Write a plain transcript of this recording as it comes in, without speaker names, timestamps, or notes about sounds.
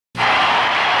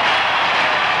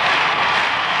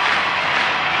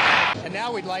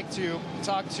like to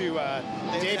talk to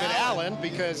David Allen,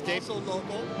 because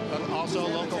also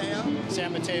local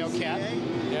San Mateo cat.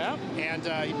 Yeah. And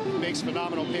he makes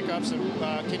phenomenal pickups. And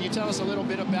can you tell us a little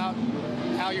bit about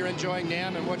how you're enjoying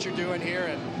NAMM and what you're doing here,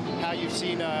 and how you've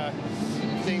seen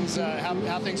things,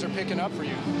 how things are picking up for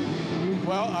you?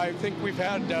 Well, I think we've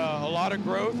had a lot of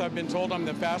growth. I've been told I'm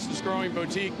the fastest growing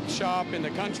boutique shop in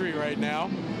the country right now.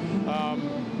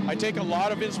 I take a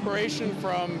lot of inspiration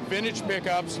from vintage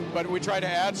pickups, but we try to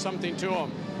add something to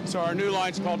them. So our new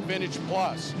line's called Vintage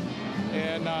Plus.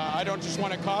 And I don't just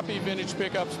want to copy vintage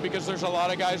pickups, because there's a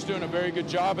lot of guys doing a very good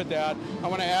job at that. I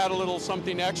want to add a little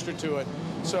something extra to it.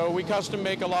 So we custom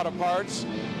make a lot of parts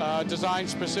designed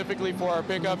specifically for our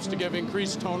pickups to give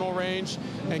increased tonal range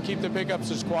and keep the pickups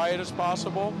as quiet as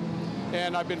possible.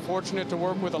 And I've been fortunate to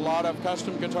work with a lot of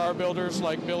custom guitar builders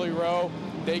like Billy Rowe.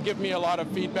 They give me a lot of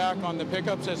feedback on the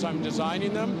pickups as I'm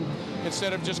designing them.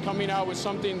 Instead of just coming out with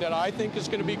something that I think is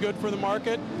going to be good for the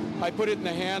market, I put it in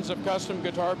the hands of custom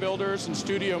guitar builders and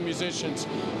studio musicians.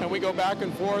 And we go back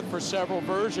and forth for several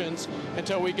versions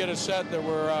until we get a set that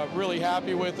we're really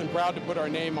happy with and proud to put our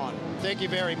name on. Thank you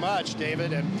very much,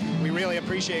 David, and we really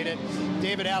appreciate it.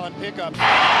 David Allen Pickup.